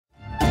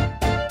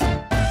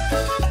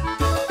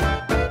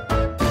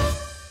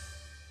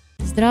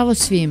Zdravo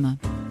svima!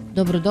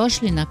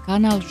 Dobrodošli na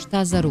kanal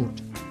Šta za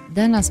ručak.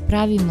 Danas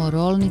pravimo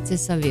rolnice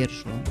sa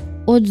viršlom.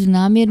 Od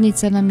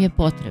namirnica nam je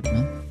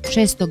potrebno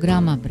 600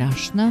 g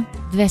brašna,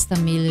 200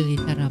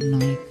 ml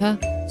mleka,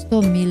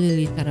 100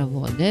 ml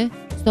vode,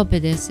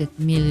 150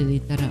 ml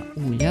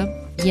ulja,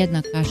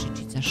 1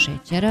 kašičica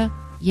šećera,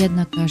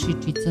 1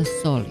 kašičica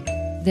soli,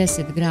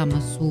 10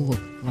 g suvog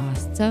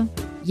kvasca,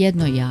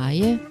 1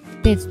 jaje,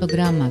 500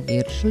 g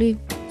viršli,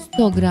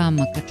 100 g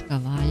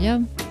kačkavalja,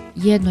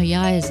 1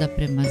 jaje za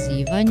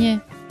premazivanje,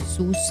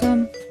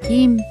 susam,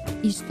 kim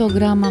i 100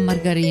 g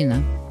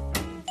margarina.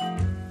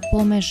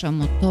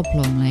 Pomešamo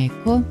toplo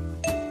mleko,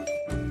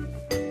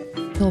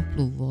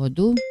 toplu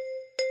vodu,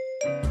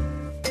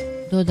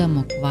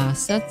 dodamo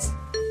kvasac,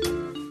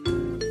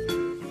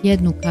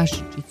 1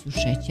 kašičicu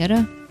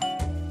šećera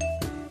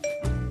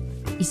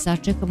i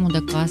sačekamo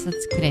da kvasac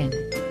krene.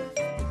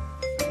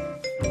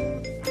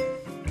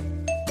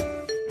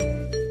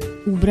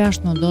 U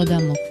brašno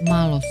dodamo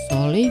malo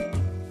soli,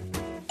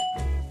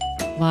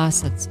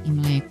 kvasac i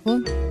mleko,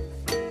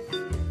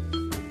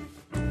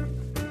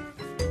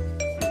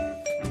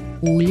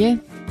 ulje,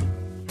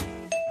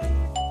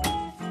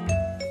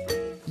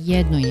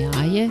 1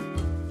 jaje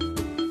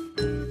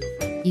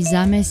i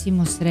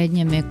zamesimo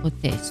srednje meko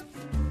testo.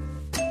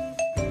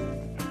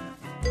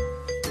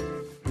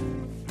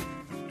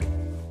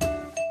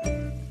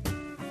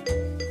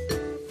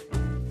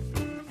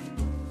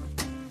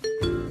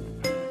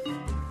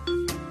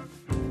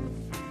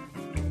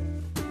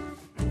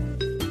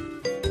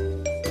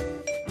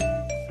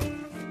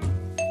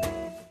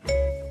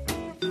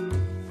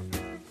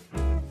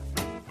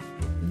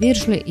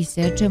 Viršle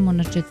isečemo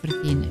na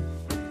četvrtine.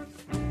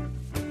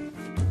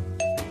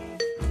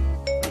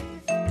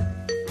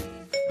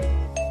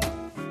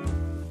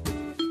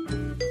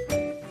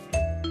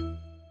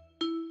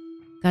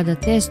 Kada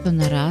testo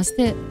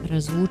naraste,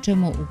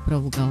 razvučemo u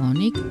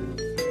pravougaonik.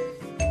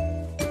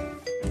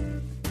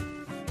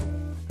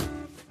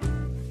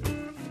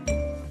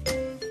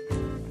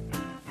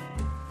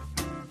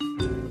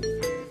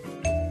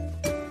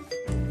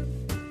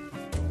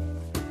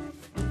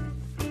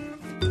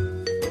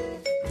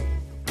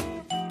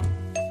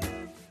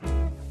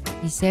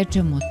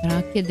 Isečemo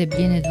trake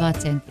debljine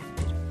 2 cm.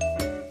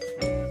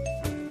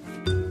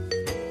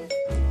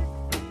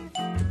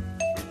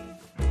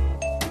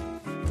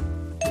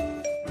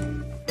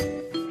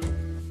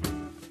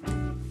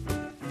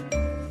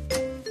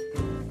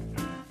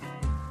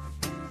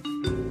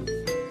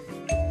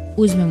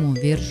 Uzmemo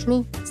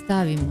viršlu,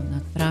 stavimo na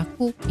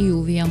traku i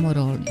uvijamo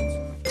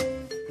rolnicu.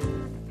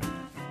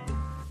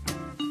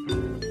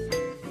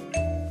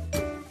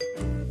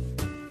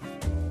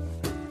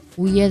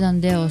 U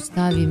jedan deo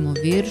stavimo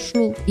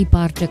viršlu i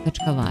parče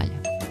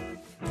kačkavalja.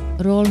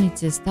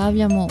 Rolnice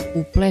stavljamo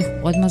u pleh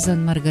odmazan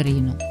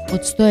margarinom.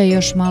 Odstoje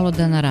još malo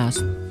da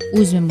narastu.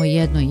 Uzmemo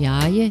 1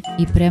 jaje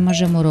i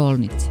premažemo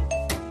rolnice.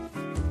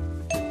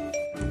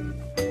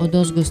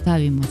 Odozgo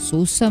stavimo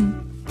susam,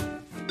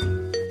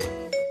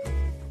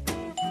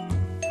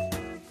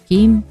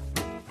 kim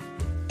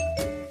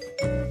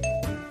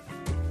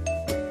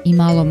i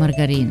malo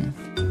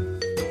margarina.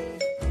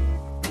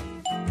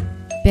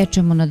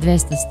 Pečemo na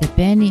 200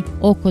 stepeni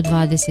oko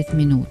 20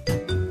 minuta.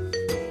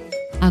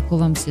 Ako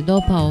vam se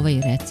dopao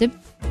ovaj recept,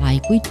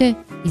 lajkujte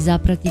i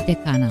zapratite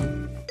kanal.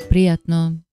 Prijatno!